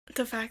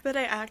The fact that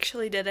I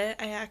actually did it,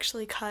 I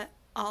actually cut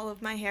all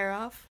of my hair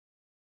off.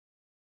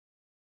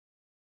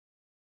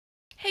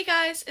 Hey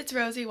guys, it's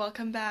Rosie,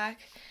 welcome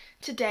back.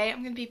 Today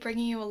I'm going to be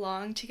bringing you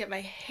along to get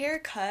my hair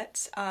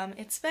cut.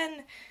 It's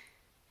been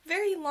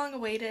very long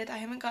awaited. I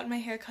haven't gotten my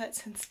hair cut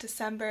since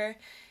December,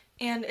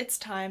 and it's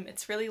time.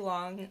 It's really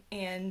long,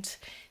 and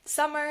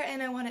summer,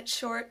 and I want it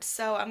short,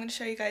 so I'm going to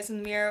show you guys in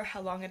the mirror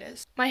how long it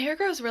is. My hair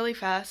grows really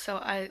fast,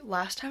 so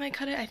last time I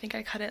cut it, I think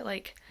I cut it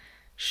like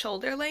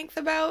shoulder length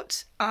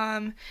about.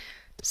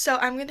 So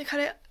I'm going to cut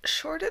it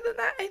shorter than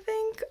that, I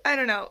think. I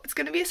don't know. It's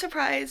going to be a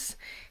surprise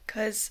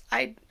because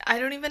I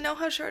don't even know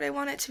how short I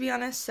want it, to be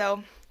honest.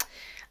 So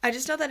I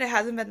just know that it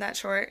hasn't been that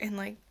short in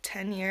like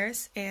 10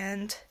 years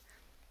and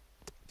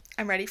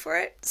I'm ready for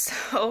it.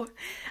 So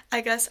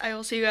I guess I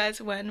will see you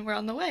guys when we're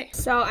on the way.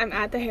 So I'm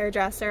at the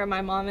hairdresser.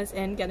 My mom is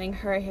in getting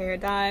her hair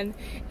done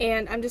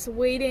and I'm just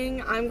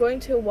waiting. I'm going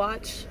to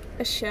watch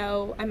a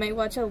show. I might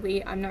watch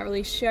Elite. I'm not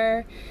really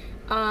sure.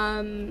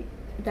 Then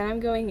I'm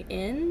going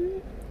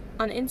in.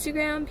 On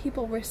Instagram,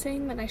 people were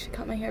saying that I should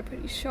cut my hair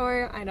pretty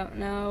short. I don't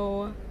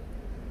know.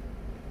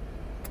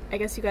 I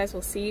guess you guys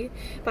will see.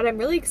 But I'm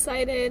really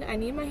excited. I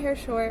need my hair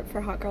short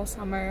for Hot Girl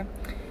Summer.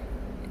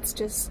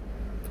 It's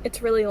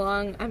really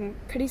long. I'm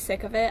pretty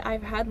sick of it.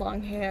 I've had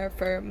long hair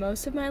for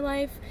most of my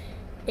life.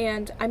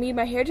 And I mean,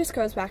 my hair just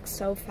grows back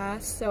so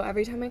fast. So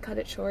every time I cut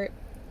it short,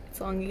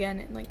 it's long again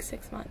in like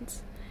 6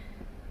 months.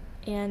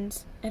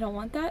 And I don't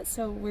want that,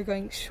 so we're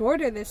going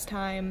shorter this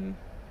time.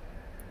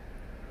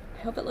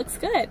 I hope it looks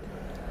good.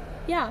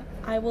 Yeah,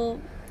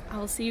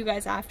 I'll see you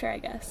guys after, I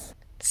guess.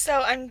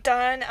 So I'm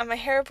done at my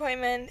hair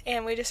appointment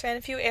and we just ran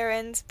a few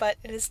errands, but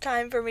it is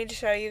time for me to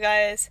show you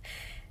guys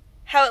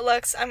how it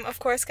looks. I'm of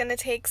course going to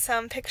take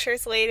some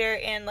pictures later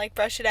and like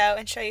brush it out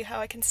and show you how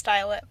I can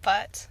style it,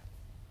 but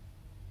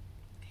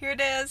here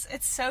it is.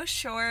 It's so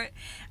short.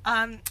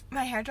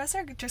 My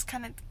hairdresser just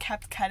kind of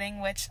kept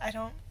cutting, which I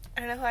don't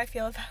know how I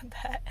feel about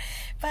that,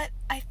 but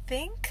I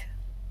think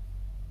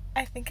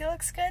it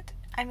looks good.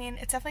 I mean,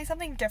 it's definitely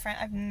something different.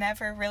 I've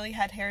never really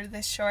had hair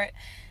this short,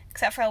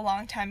 except for a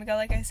long time ago,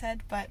 like I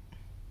said, but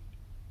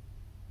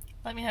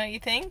let me know what you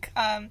think.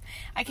 I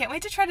can't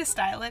wait to try to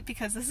style it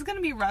because this is going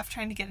to be rough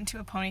trying to get into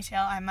a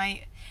ponytail. I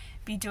might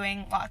be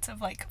doing lots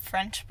of like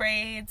French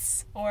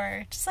braids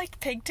or just like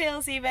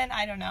pigtails even,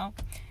 I don't know.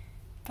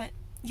 But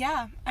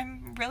yeah,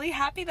 I'm really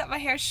happy that my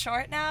hair's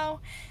short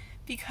now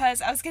because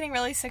I was getting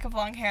really sick of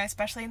long hair,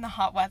 especially in the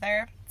hot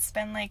weather. It's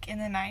been like in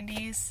the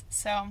 90s,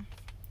 so.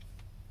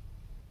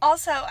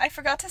 Also, I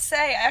forgot to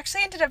say, I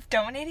actually ended up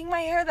donating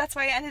my hair. That's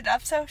why I ended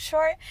up so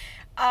short.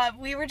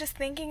 We were just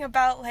thinking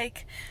about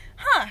like,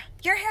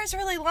 your hair's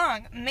really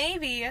long.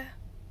 Maybe,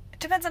 it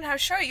depends on how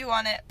short you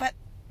want it, but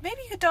maybe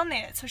you could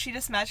donate it. So she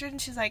just measured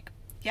and she's like,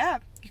 yeah,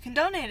 you can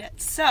donate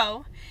it.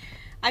 So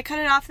I cut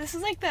it off. This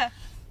is like the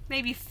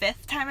maybe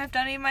 5th time I've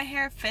donated my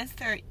hair.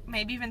 5th or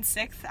maybe even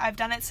 6th. I've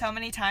done it so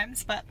many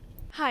times, but.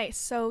 Hi,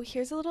 so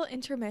here's a little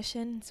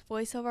intermission. It's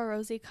voiceover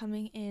Rosie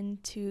coming in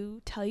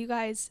to tell you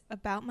guys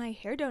about my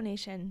hair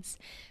donations.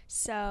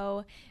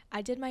 So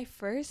I did my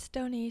first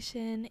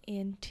donation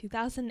in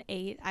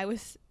 2008. I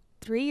was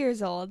 3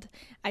 years old.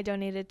 I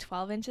donated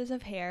 12 inches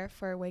of hair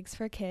for Wigs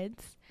for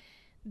Kids.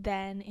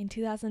 Then in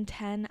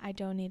 2010, I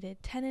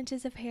donated 10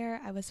 inches of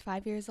hair. I was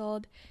 5 years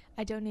old.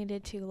 I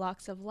donated to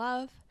Locks of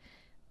Love.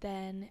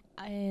 Then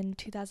in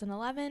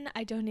 2011,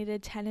 I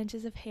donated 10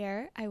 inches of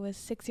hair. I was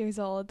 6 years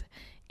old,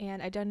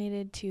 and I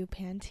donated to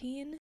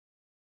Pantene.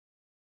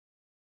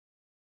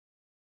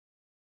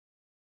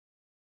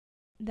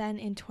 Then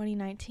in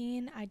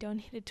 2019, I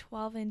donated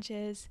 12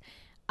 inches.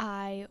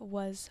 I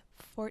was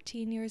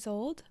 14 years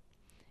old.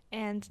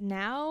 And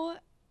now,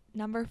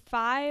 number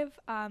 5,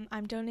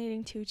 I'm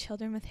donating to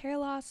Children with Hair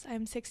Loss.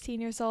 I'm 16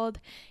 years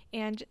old,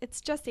 and it's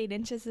just 8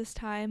 inches this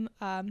time.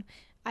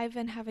 I've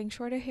been having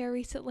shorter hair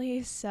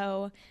recently,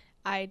 so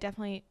I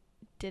definitely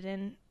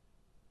didn't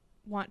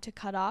want to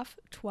cut off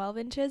 12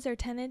 inches or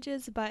 10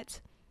 inches,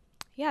 but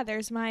yeah,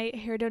 there's my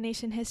hair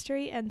donation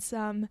history and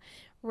some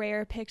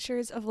rare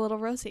pictures of little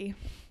Rosie.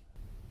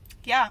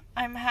 Yeah,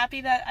 I'm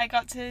happy that I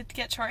got to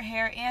get short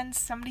hair and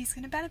somebody's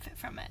going to benefit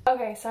from it.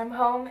 Okay, so I'm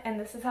home and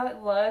this is how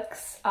it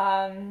looks.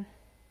 I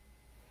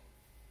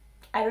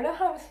don't know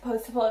how I'm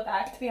supposed to pull it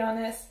back, to be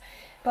honest,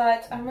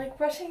 but I'm like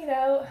brushing it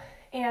out.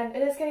 And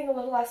it is getting a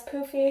little less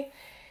poofy,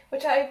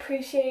 which I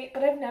appreciate,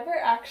 but I've never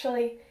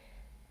actually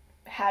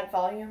had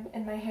volume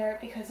in my hair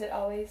because it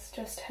always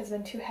just has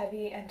been too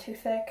heavy and too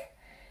thick.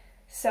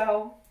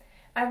 So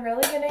I'm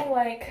really getting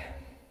like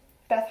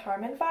Beth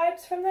Harmon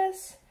vibes from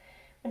this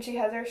when she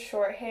has her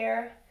short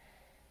hair.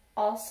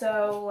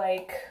 Also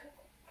like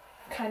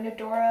kind of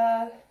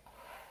Dora,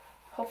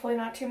 hopefully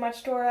not too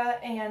much Dora,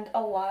 and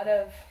a lot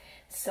of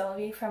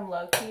Sylvie from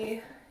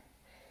Loki.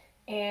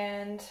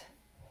 And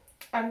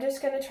I'm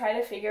just going to try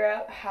to figure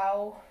out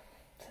how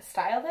to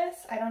style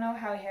this. I don't know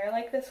how hair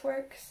like this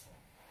works.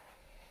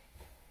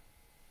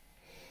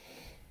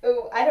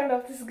 Ooh, I don't know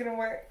if this is going to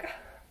work.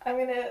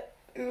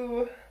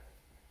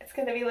 It's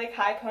going to be like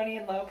high pony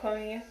and low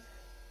pony.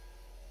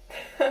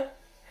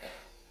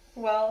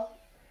 Well,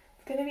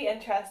 It's gonna be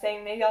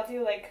interesting. Maybe I'll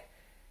do like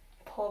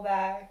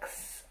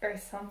pullbacks or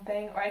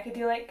something, or I could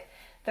do like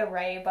the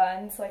Ray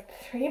buns, like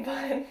the 3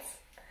 buns.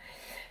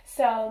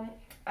 So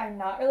I'm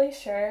not really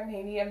sure.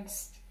 Maybe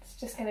it's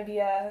just gonna be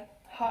a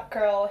hot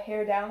girl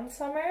hair down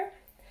summer.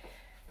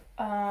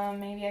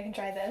 Maybe I can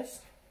try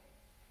this.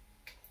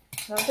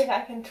 I don't think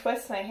I can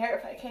twist my hair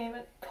if I can't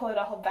even pull it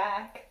all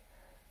back.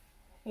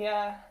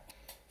 Yeah.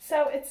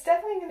 So it's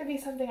definitely going to be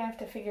something I have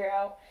to figure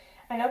out.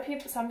 I know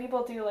some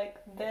people do like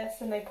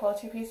this and they pull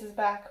 2 pieces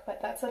back,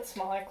 but that's with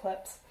smaller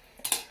clips.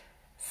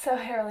 So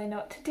I don't really know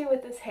what to do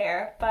with this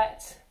hair,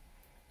 but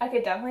I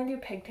could definitely do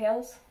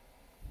pigtails.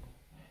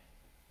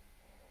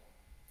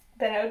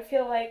 Then I would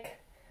feel like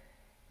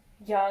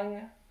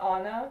young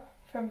Anna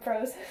from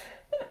Frozen.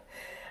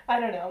 I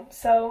don't know.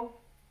 So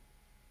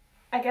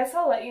I guess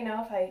I'll let you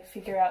know if I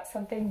figure out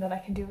something that I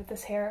can do with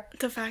this hair.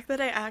 The fact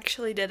that I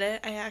actually did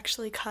it, I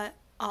actually cut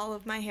all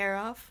of my hair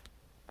off.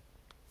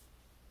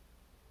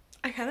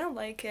 I kind of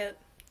like it.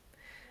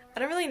 I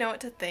don't really know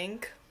what to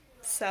think,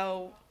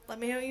 so let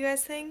me know what you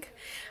guys think.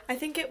 I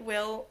think it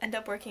will end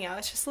up working out.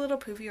 It's just a little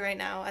poofy right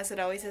now, as it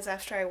always is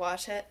after I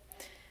wash it.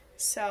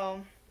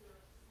 So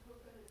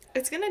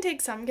it's gonna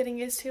take some getting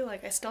used to.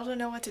 Like, I still don't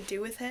know what to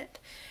do with it,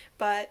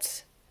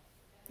 but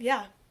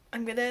yeah.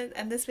 I'm gonna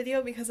end this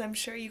video because I'm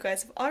sure you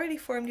guys have already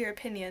formed your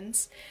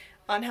opinions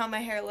on how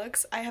my hair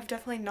looks. I have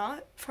definitely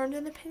not formed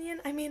an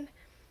opinion. I mean,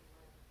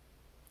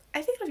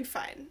 I think it'll be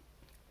fine.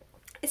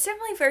 It's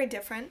definitely very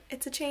different.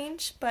 It's a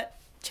change,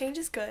 but change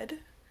is good.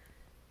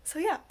 So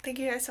yeah, thank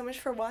you guys so much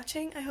for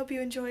watching. I hope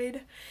you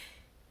enjoyed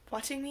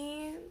watching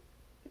me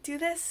do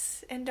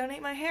this and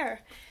donate my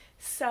hair.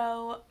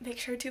 So make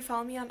sure to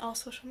follow me on all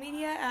social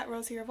media at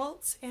Rosie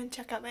Revolts, and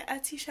check out my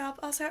Etsy shop,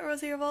 also at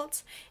Rosie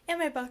Revolts, and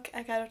my book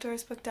at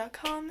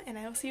guideoutdoorsbook.com, and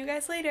I will see you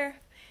guys later.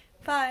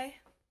 Bye!